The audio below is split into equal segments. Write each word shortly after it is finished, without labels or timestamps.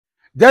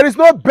There is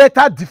no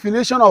better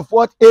definition of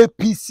what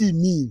APC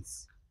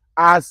means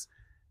as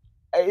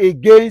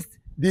against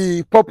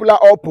the Popular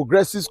All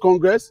Progressives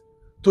Congress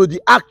to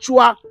the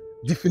actual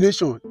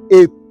definition,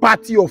 a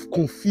party of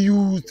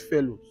confused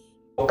fellows.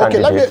 Okay,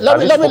 let me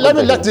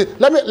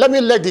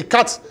let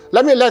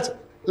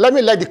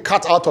the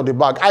cat out of the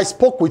bag. I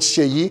spoke with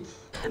Sheyi.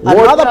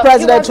 Another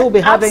president who will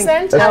be having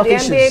absent at the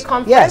NBA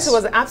conference. Yes. He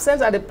was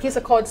absent at the peace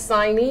accord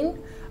signing.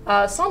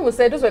 Some would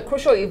say those were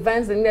crucial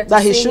events that needed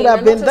that he should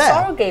have been there.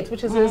 Surrogate,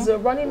 which is his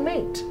running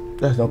mate.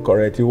 That's not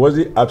correct. He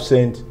wasn't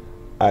absent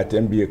at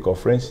NBA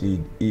conference.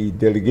 He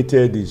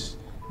delegated his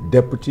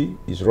deputy,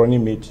 his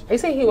running mate, you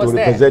saying he was to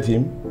there? Represent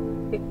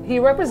him. He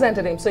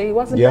represented him, so he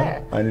wasn't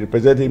there. And he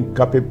represented him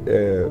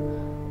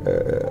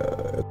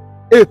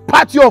a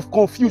party of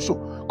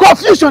confusion.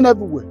 Confusion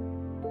everywhere.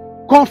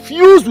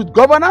 Confused with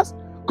governance,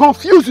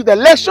 confused with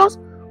elections,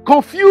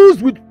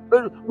 confused with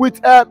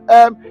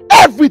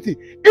everything.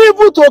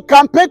 Even to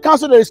campaign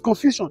council, there is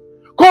confusion.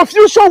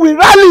 Confusion with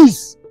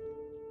rallies.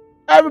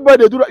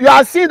 Everybody do that. You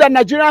are seeing that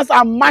Nigerians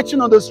are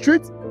marching on the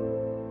street,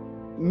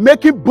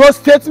 making bold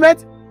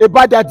statements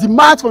about their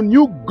demands for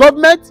new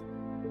government,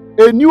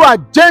 a new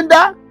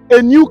agenda,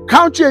 a new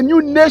country, a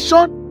new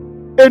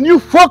nation, a new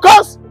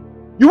focus.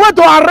 You want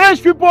to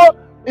arrange people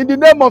in the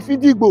name of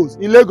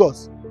Indigbos in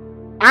Lagos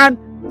and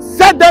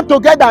set them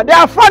together. They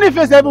are frowning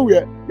faces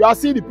everywhere. You are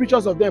seeing the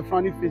pictures of them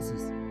frowning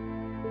faces.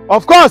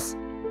 Of course,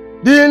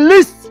 the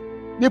list,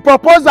 the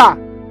proposal,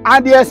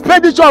 and the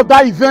expenditure of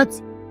that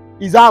event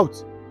is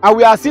out. And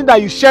we are seeing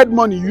that you shared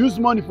money, you use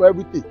money for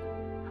everything.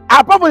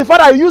 Apart from the fact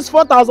that you use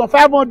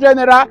 4,500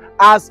 naira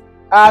as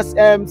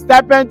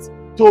stipend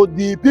to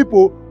the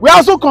people, we are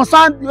also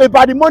concerned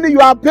about the money you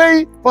are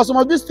paying for some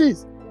of these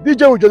things.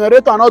 DJ with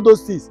generator and all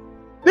those things.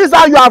 This is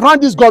how you have run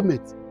this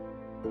government.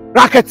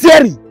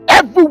 Racketeering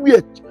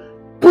everywhere,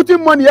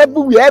 putting money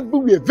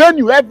everywhere,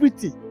 venue,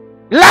 everything.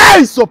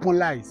 Lies upon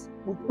lies.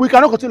 We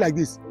cannot continue like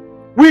this.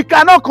 We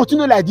cannot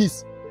continue like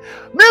this.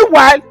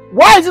 Meanwhile,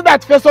 why is it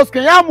that Festus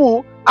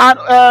Keyamo and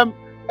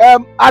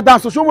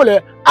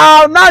Oshiomhole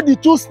are now the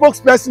two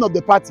spokespersons of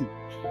the party?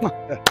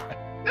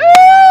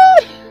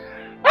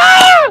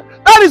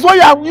 That is what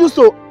you are used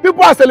to.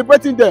 People are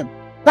celebrating them.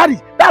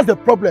 That's the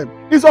problem.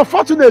 It's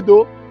unfortunate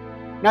though.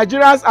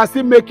 Nigerians are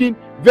still making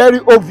very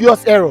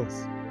obvious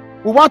errors.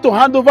 We want to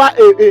hand over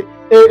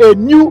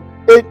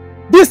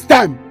this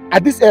time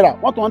at this era,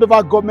 want to hand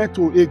over government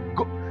to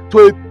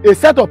a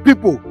set of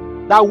people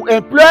that will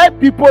employ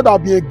people that will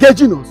be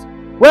engaging us,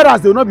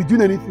 whereas they will not be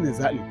doing anything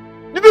exactly.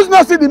 Did you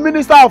not see the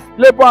Minister of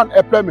Labour and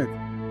Employment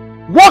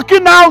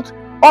walking out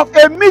of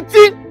a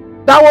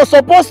meeting that was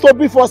supposed to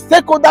be for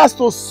stakeholders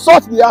to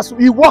sort the ASU?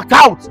 He walked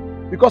out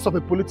because of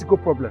a political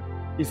problem.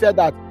 He said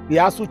that the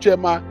ASU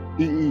chairman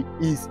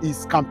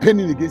is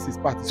campaigning against his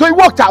party. So he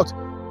walked out.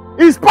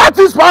 His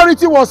party's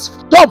priority was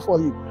top for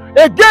him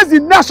against the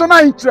national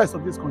interest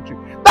of this country.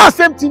 That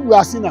same thing we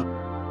are seeing now.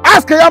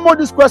 Ask Keyamo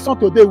this question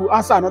today, we'll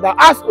answer another.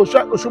 Ask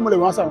Oshiomhole,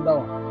 will answer another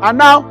one. And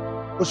now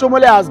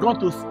Oshiomhole has gone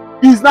to,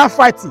 he's now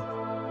fighting.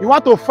 He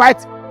want to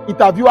fight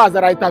interviewers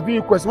that are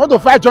interviewing questions. He want to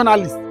fight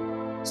journalists.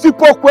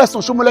 Simple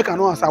questions Oshiomhole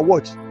cannot answer.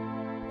 Watch.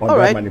 All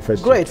right,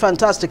 great,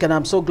 fantastic, and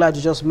I'm so glad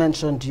you just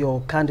mentioned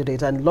your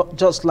candidate. And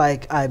just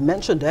like I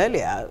mentioned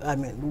earlier, I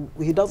mean,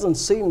 he doesn't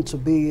seem to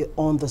be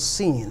on the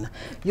scene.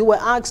 You were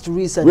asked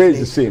recently. Where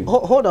is the scene?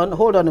 Hold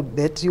on a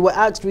bit. You were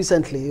asked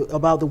recently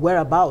about the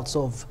whereabouts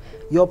of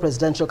your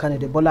presidential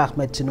candidate Bola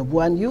Ahmed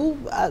Tinubu, and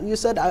you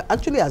said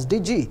actually as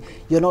DG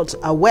you're not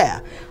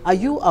aware. Are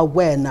you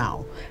aware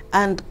now?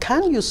 And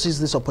can you seize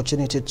this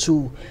opportunity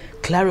to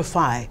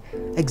clarify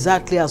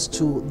exactly as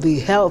to the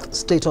health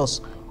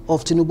status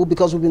of Tinubu,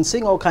 because we've been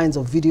seeing all kinds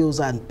of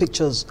videos and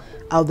pictures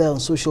out there on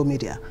social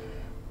media?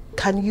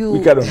 Can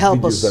you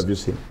help us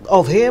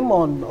of him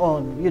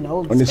on you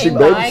know, on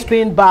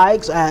spin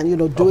bikes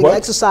and doing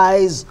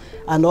exercise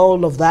and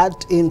all of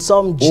that in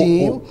some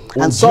gym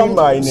and some in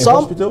a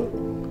hospital?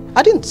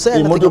 I didn't say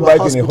anything about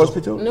hospital. In a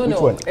hospital? No,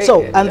 no. Which one?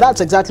 So, and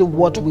that's exactly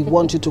what we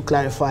want you to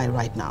clarify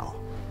right now.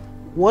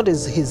 What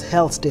is his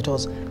health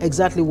status?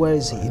 Exactly where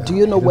is he? Do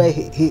you know where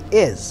he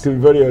is? To be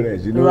very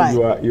honest,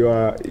 right.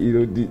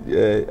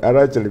 the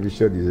Arab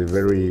television is a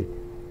very,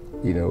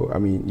 I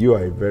mean, you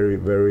are a very,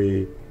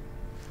 very,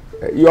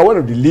 you are one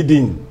of the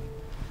leading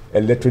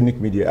electronic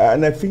media,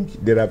 and I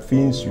think there are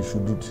things you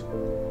shouldn't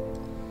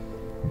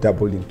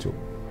dabble into.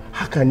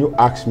 How can you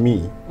ask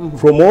me,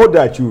 from all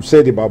that you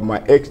said about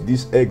my ex,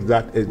 this ex,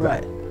 that, ex,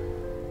 that?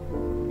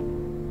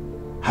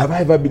 Have I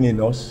ever been a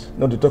nurse?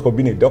 Not to talk of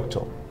being a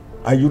doctor.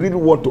 And you really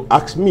want to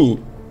ask me,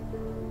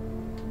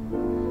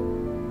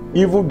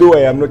 even though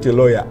I am not a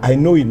lawyer, I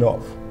know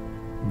enough.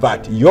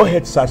 But your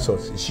head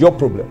status is your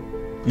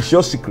problem. It's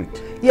your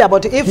secret. Yeah,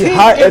 but if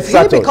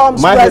he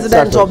becomes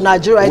president of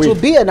Nigeria, it will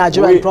be a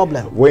Nigerian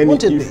problem,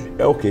 won't it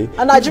be? Okay.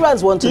 And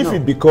Nigerians want to know. If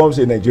it becomes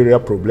a Nigeria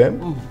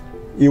problem,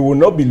 it will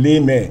not be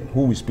laymen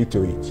who will speak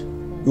to it.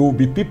 It will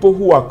be people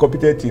who are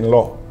competent in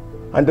law.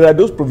 And there are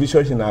those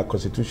provisions in our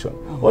constitution.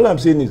 All I'm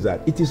saying is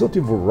that it is not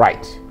even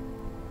right.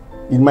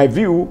 In my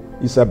view,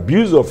 it's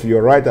abuse of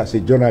your right as a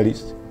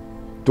journalist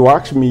to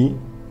ask me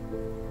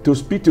to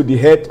speak to the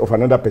head of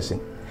another person.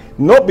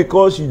 Not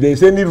because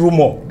there's any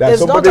rumor that it's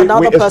somebody...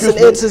 not another person,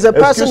 it is a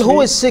person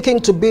who is seeking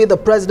to be the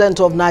president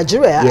of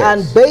Nigeria. Yes.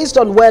 And based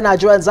on where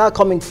Nigerians are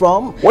coming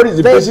from, what is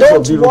the they basis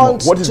of the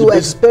don't want rumor? to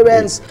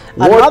experience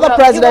another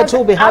president who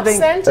will be having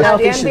health issues. At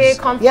the NBA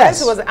conference, yes.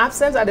 He was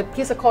absent at the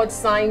peace accord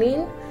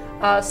signing.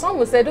 Some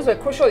would say those were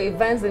crucial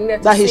events in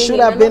that he should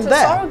have been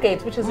there.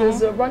 Surrogate, which is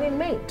his running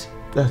mate.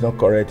 That's not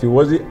correct. He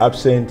wasn't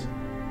absent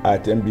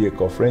at NBA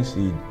conference.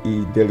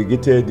 He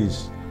delegated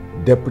his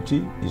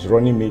deputy, his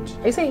running mate,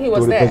 Are you saying he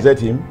was to there? represent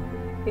him.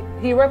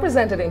 He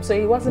represented him, so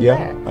he wasn't Yeah,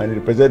 there. and he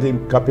represented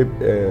him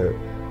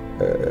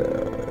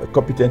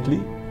competently.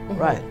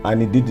 Right.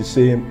 And he did the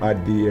same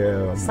at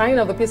the signing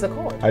of the peace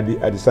accord. At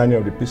the signing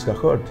of the peace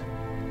accord,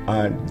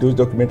 and those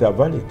documents are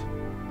valid.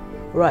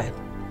 Right.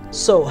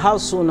 So, how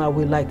soon are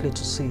we likely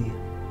to see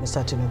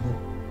Mr.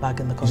 Tinubu back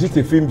in the country? Is it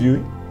a film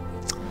viewing?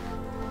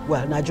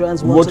 Well,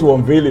 Nigerians want to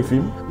unveil a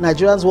film.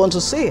 Nigerians want to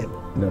see him.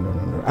 No.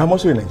 I'm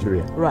also a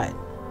Nigerian. Right.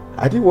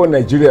 I think what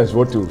Nigerians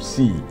want to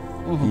see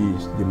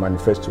is the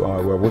manifesto,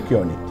 and we're working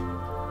on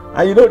it.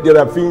 And you know, there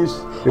are things.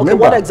 Remember,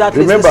 what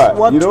exactly remember, is this?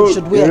 What you know,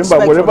 should we remember,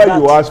 expect whenever from that?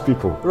 you ask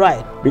people,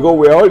 right? Because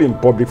we're all in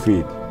public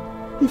field.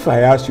 If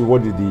I ask you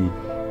what is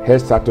the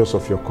health status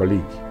of your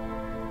colleague,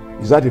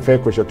 is that a fair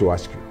question to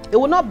ask you? It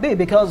will not be,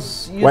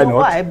 because you why know not?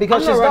 why?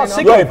 Because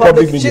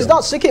she's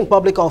not seeking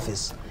public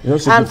office.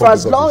 And for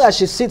as long as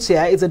she sits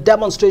here, it's a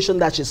demonstration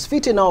that she's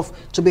fit enough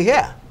to be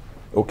here.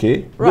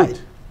 Okay.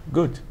 Right.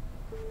 Good.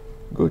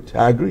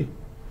 I agree.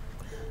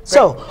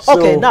 So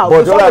okay, now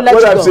but before what, we let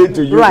you I'm go, saying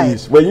to you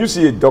is, when you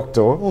see a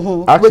doctor,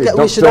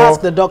 we should ask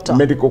the doctor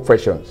medical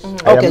questions.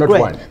 I okay, am not great.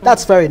 one.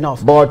 That's fair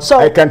enough. But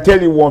I can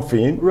tell you one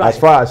thing, as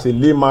far as a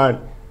layman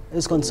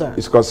is concerned,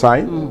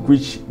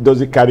 which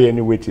doesn't carry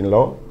any weight in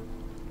law.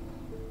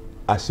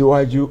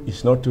 Asiwaju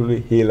is not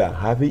only hale and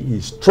heavy,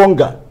 he's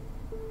stronger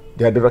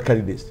than the other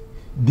candidates.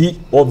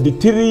 Of the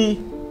 3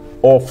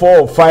 or 4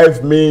 or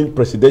 5 main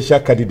presidential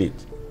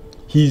candidates,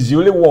 he's the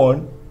only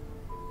one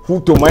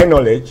who, to my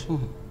knowledge,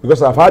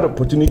 because I've had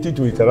opportunity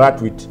to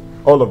interact with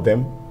all of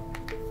them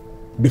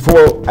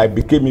before I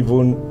became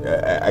even,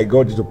 I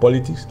got into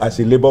politics as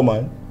a labor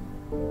man.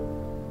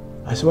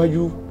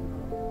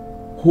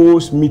 Asiwaju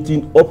holds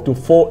meeting up to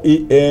 4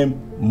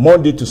 a.m.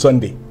 Monday to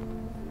Sunday.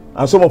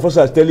 And some of us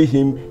are telling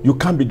him, you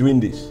can't be doing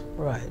this.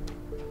 Right.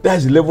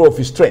 That's the level of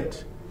his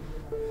strength.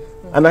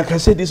 And I can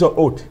say this on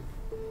oath.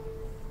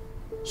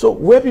 So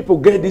where people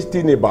get this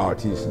thing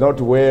about, he's not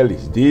well,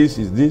 is this,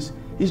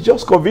 it's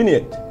just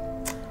convenient.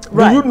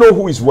 Right. Do you know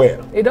who is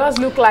well? It does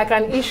look like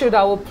an issue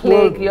that will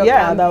plague your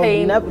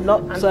campaign.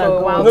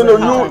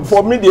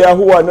 For media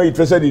who are not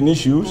interested in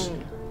issues,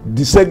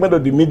 the segment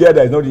of the media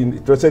that is not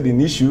interested in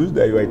issues,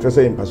 that you are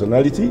interested in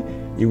personality,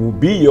 it will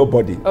be your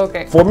body.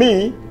 Okay. For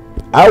me,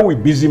 I will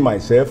busy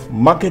myself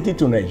marketing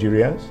to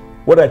Nigerians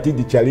what I think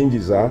the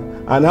challenges are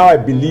and how I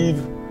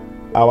believe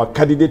our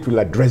candidate will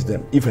address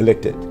them if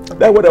elected.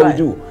 That's what I will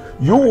do.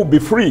 You will be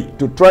free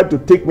to try to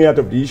take me out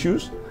of the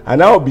issues,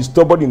 and I will be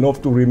stubborn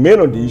enough to remain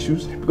on the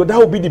issues, because that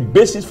will be the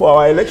basis for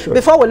our election.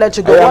 Before we let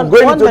you go,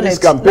 one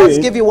minute. Campaign, let's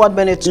give you 1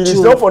 minute. It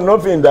is not for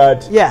nothing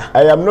that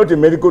I am not a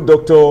medical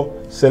doctor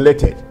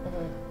selected.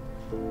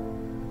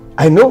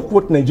 I know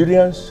what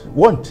Nigerians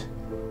want.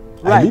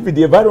 I live in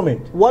the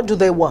environment. What do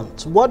they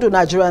want? What do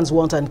Nigerians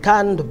want, and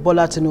can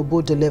Bola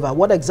Tinubu deliver?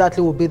 What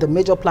exactly will be the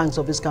major planks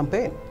of his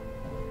campaign?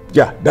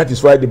 Yeah, that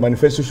is why the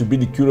manifesto should be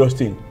the curious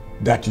thing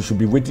that you should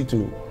be waiting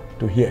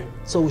to hear.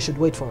 So we should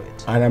wait for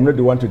it. And I'm not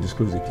the one to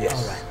disclose it. Yes.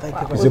 All right.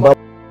 Thank you very much.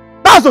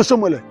 That's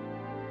Oshiomhole,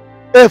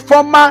 a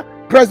former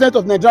president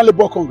of Nigerian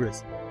Labour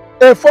Congress,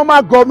 a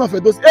former governor of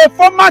Edo, a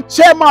former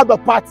chairman of the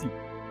party.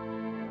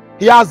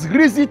 He has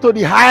risen to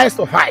the highest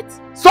of heights.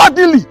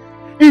 Suddenly,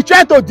 he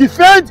tried to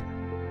defend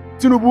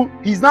Tinubu.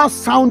 He's now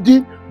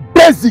sounding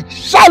basic,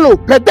 shallow,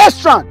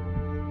 pedestrian.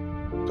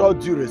 With all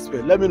due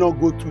respect, let me not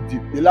go too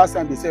deep. The last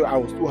time they said I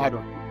was too hard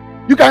on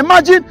him. You can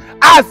imagine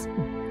as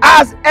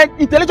an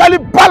intellectually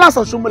balanced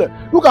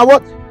Oshiomhole, look at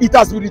what it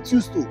has been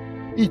reduced to.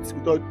 Eat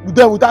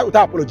without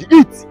apology.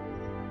 Eat.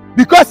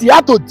 Because he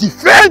had to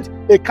defend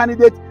a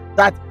candidate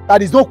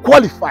that is not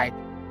qualified.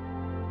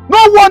 No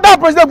wonder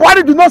President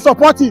Buhari did not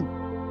support him.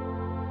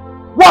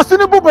 Was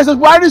Tinubu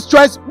President Buhari's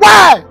choice?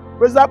 Why?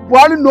 President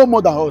Buhari no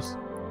more than us.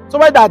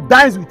 Somebody that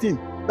dines with him,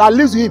 that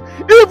lives with him.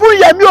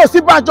 Even Yemi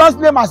Osinbajo's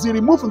name has been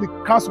removed from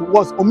the council,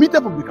 was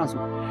omitted from the council.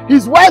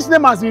 His wife's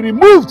name has been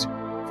removed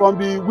from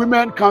the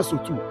women council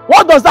too.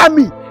 What does that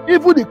mean?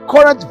 Even the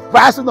current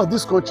vice president of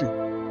this country,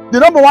 the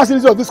number 1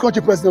 citizen of this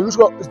country, President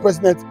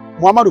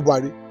Muhammadu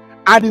Buhari,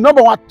 and the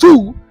number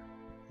 2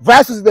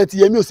 vice president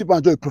Yemi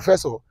Osinbajo, a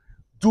professor,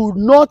 do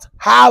not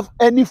have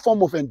any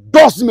form of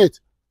endorsement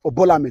for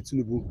Bola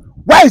Tinubu.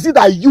 Why is it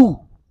that you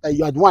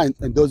are the one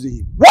endorsing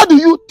him? What do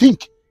you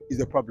think is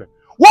the problem?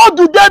 What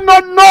do they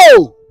not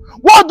know?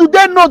 What do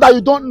they know that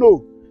you don't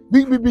know?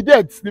 Be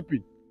dead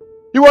sleeping.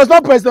 He was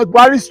not President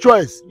Buhari's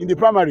choice in the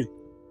primary.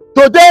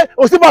 Today,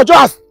 Osinbajo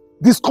has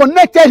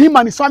disconnected him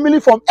and his family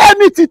from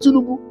anything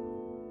Tinubu.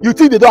 You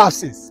think they don't have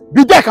sense?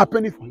 Be there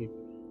campaigning for him.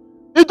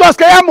 It was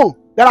Keyamo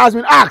that has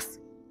been asked.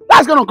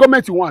 That's kind of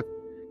comment you want.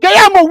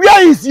 Keyamo,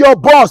 where is your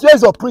boss? Where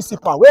is your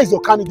principal? Where is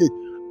your candidate?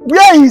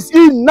 Where is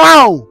he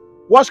now?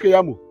 Watch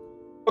Keyamo.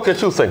 Okay,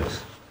 two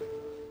things.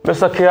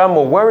 Mr.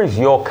 Keyamo, where is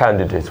your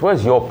candidate? Where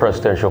is your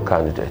presidential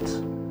candidate?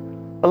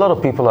 A lot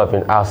of people have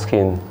been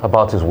asking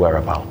about his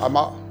whereabouts.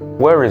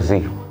 Where is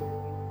he?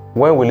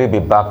 When will he be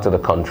back to the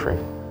country?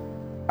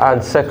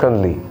 And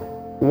secondly,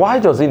 why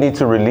does he need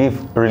to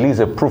release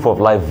a proof of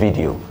life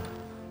video?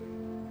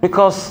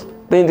 Because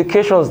the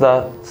indications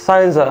that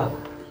signs are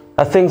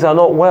that things are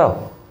not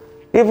well.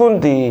 Even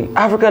the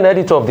African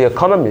editor of The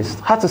Economist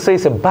had to say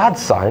it's a bad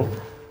sign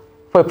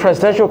for a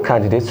presidential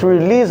candidate to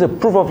release a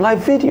proof of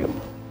life video.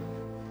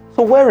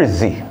 So where is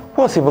he?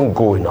 What's even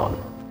going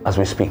on as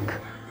we speak?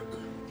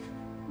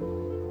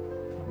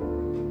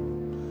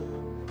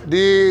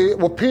 The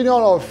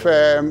opinion of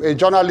a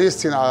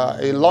journalist in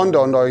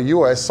London or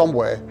US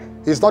somewhere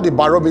is not the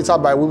barometer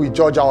by which we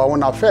judge our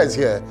own affairs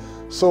here.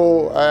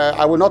 So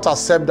I will not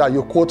accept that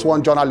you quote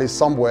one journalist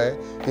somewhere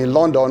in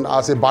London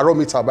as a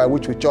barometer by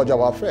which we judge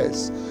our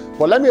affairs.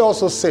 But let me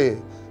also say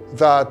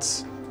that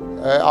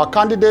our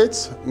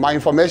candidate, my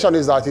information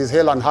is that he's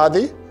hale and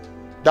hearty.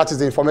 That is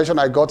the information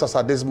I got as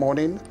at this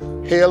morning.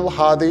 Hale,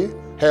 hearty,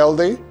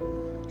 healthy.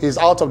 He's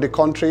out of the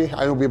country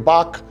and he'll be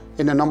back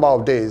in a number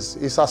of days.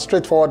 It's as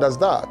straightforward as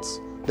that.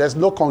 There's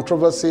no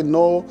controversy,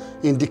 no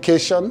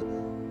indication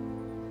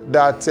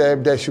that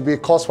there should be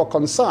cause for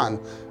concern.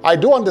 I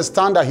do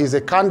understand that he's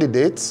a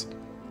candidate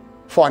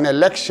for an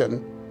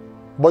election,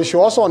 but you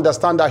should also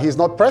understand that he's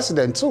not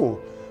president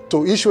too,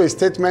 to issue a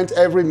statement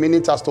every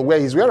minute as to where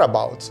his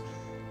whereabouts.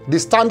 The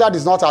standard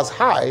is not as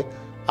high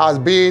as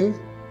being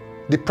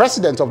the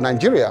president of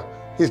Nigeria.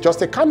 He's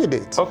just a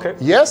candidate. Okay.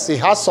 Yes, he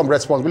has some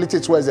responsibility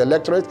towards the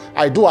electorate.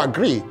 I do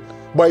agree.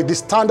 But the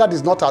standard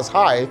is not as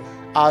high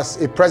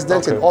as a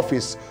president in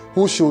office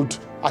who should,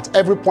 at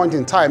every point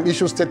in time,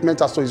 issue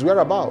statements as to his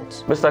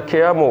whereabouts. Mr.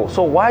 Keyamo,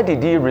 so why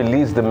did he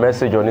release the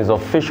message on his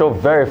official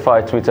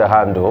verified Twitter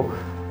handle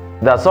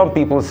that some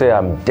people say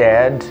I'm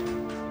dead,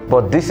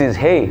 but this is,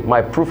 hey,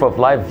 my proof of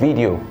life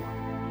video?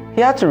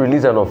 He had to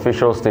release an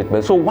official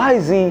statement. So why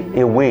is he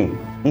away?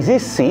 Is he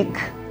sick?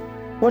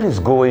 What is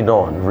going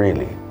on,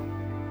 really?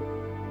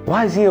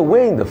 Why is he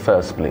away in the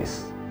first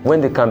place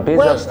when the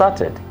campaigns have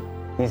started?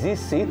 Is he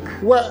sick?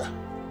 Well,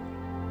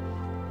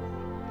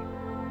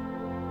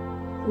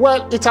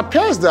 it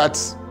appears that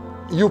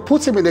you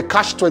put him in a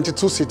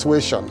catch-22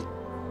 situation.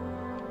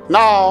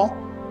 Now,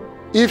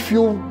 if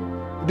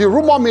the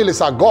rumor mill is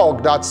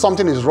agog that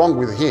something is wrong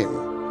with him,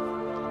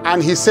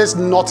 and he says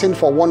nothing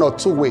for 1 or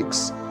 2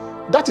 weeks,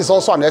 that is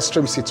also an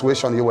extreme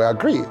situation, you will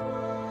agree.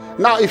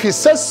 Now, if he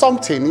says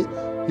something,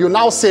 you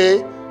now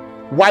say,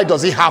 why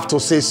does he have to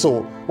say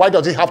so? Why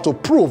does he have to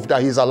prove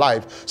that he's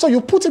alive? So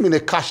you put him in a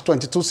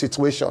catch-22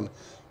 situation.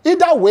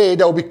 Either way,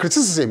 there will be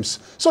criticisms.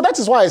 So that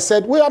is why I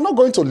said we are not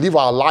going to live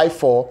our life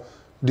for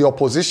the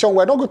opposition.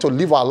 We're not going to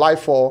live our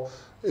life for,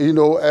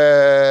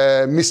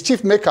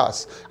 mischief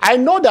makers. I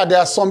know that there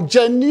are some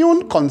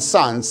genuine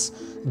concerns,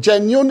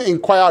 genuine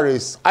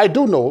inquiries. I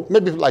do know,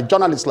 maybe like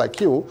journalists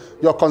like you,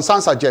 your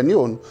concerns are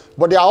genuine,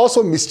 but they are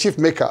also mischief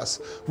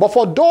makers. But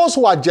for those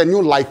who are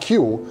genuine like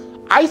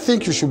you, I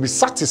think you should be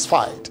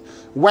satisfied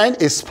when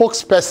a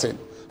spokesperson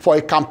for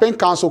a campaign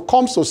council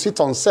comes to sit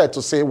on set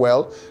to say,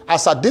 well,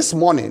 as at this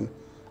morning,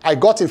 I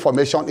got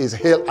information is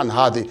hale and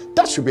hearty.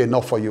 That should be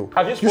enough for you.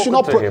 Have you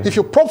spoken to him? If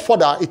you probe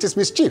further, it is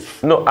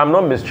mischief. No, I'm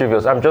not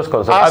mischievous. I'm just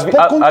concerned.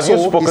 Have you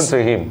spoken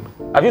to him?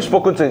 Have you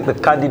spoken to the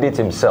candidate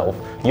himself?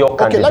 Your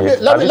candidate? Okay,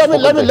 let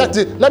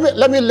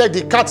me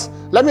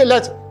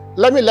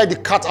let the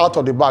cat out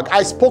of the bag.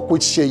 I spoke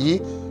with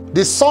Sheyi.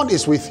 The son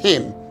is with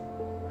him.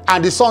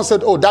 And the son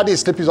said, oh, daddy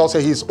is sleeping. Also,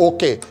 he's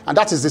okay. And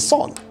that is the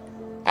son.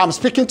 I'm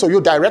speaking to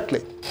you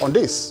directly on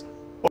this.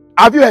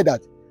 Have you heard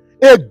that?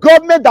 A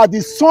government that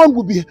the son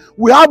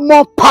will have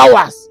more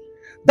powers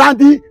than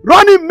the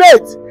running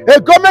mate.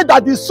 A government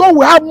that the son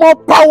will have more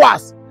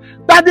powers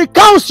than the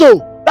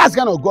council. That's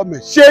kind of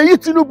government. Sheyi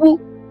Tinubu.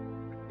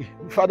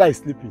 Father is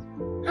sleeping.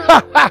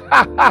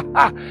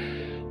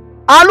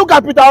 And look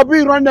at Peter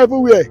Obi running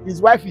everywhere.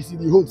 His wife is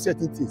in the home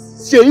setting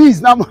things. Sheyi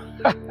is now.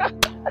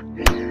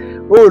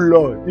 Oh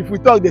Lord, if we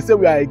talk, they say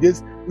we are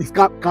against this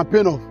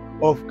campaign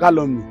of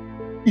calumny.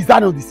 Is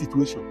that not the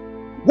situation?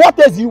 What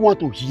else do you want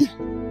to hear?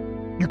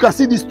 You can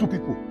see these two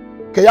people.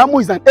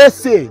 Keyamo is an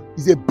essay,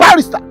 he's a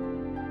barrister,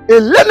 a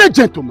learned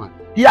gentleman.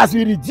 He has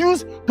been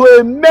reduced to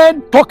a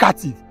man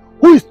talkative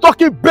who is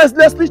talking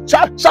baselessly,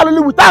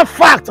 shallowly, without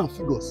facts and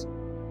figures.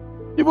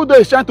 Even though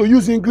he's trying to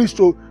use English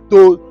to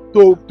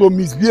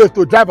misbehave,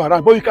 to drive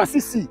around, but you can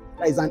see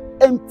that is an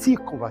empty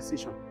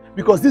conversation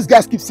because these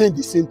guys keep saying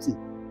the same thing.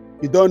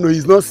 You don't know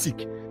he's not sick.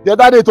 The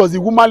other day it was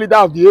the woman leader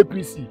of the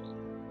APC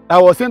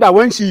that was saying that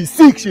when she is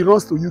sick, she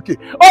runs to UK.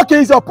 Okay,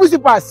 is your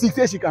principal sick?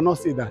 Say she cannot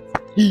say that.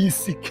 He is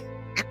sick.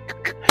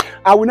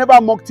 I will never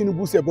mock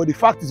Tinubu, but the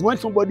fact is when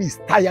somebody is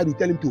tired, we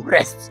tell him to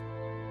rest.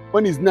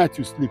 When it's night,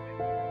 you sleep.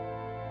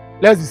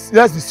 Let's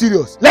be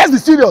serious. Let's be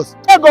serious.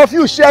 All of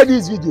you share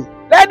this video.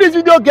 Let this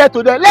video get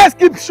to them. Let's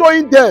keep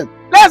showing them.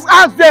 Let's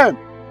ask them,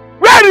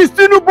 where is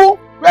Tinubu?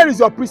 Where is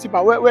your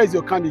principal? Where is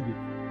your candidate?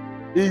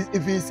 Is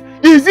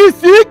he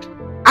sick?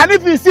 And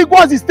if he's sick,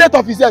 what's the state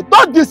of his health?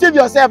 Don't deceive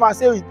yourself and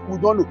say we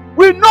don't know.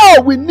 We know,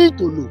 we need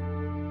to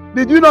know.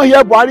 Did you not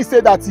hear Buhari say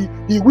that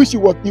he wished he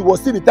was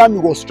still the time he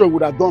was strong,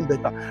 would have done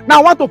better? Now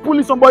I want to pull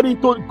in somebody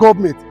into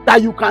government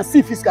that you can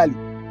see fiscally.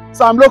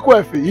 Sam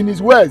Lokoefe, in his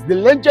words, the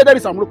legendary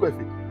Sam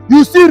Lokoefe.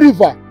 You see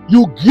river,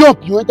 you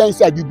jump, you enter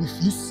inside, you be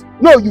fish.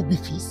 No, you be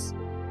fish.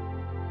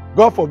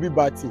 God forbid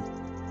bad things.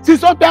 See,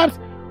 sometimes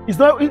it's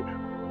not.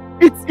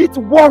 It's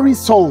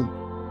worrisome.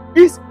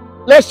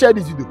 Let's share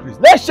this video, please.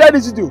 Let's share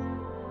this video.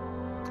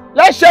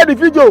 Let's share the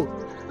video.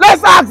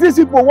 Let's ask these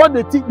people what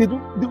they think they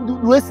do.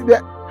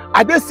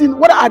 Are they seeing?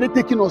 What are they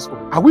taking us for?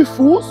 Are we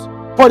fools?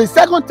 For the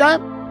second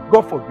time?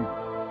 God forbid.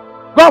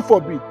 God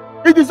forbid.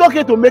 It is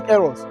okay to make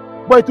errors,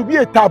 but it will be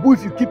a taboo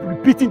if you keep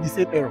repeating the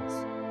same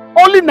errors.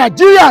 Only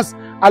Nigerians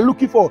are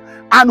looking for,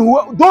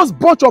 and those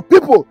bunch of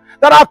people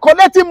that are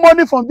collecting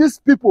money from these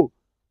people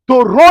to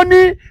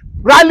running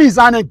rallies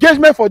and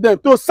engagement for them,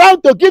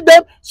 to give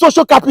them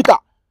social capital,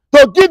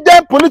 to give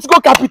them political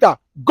capital.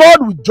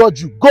 God will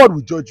judge you. God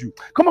will judge you.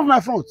 Come on, my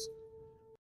friends.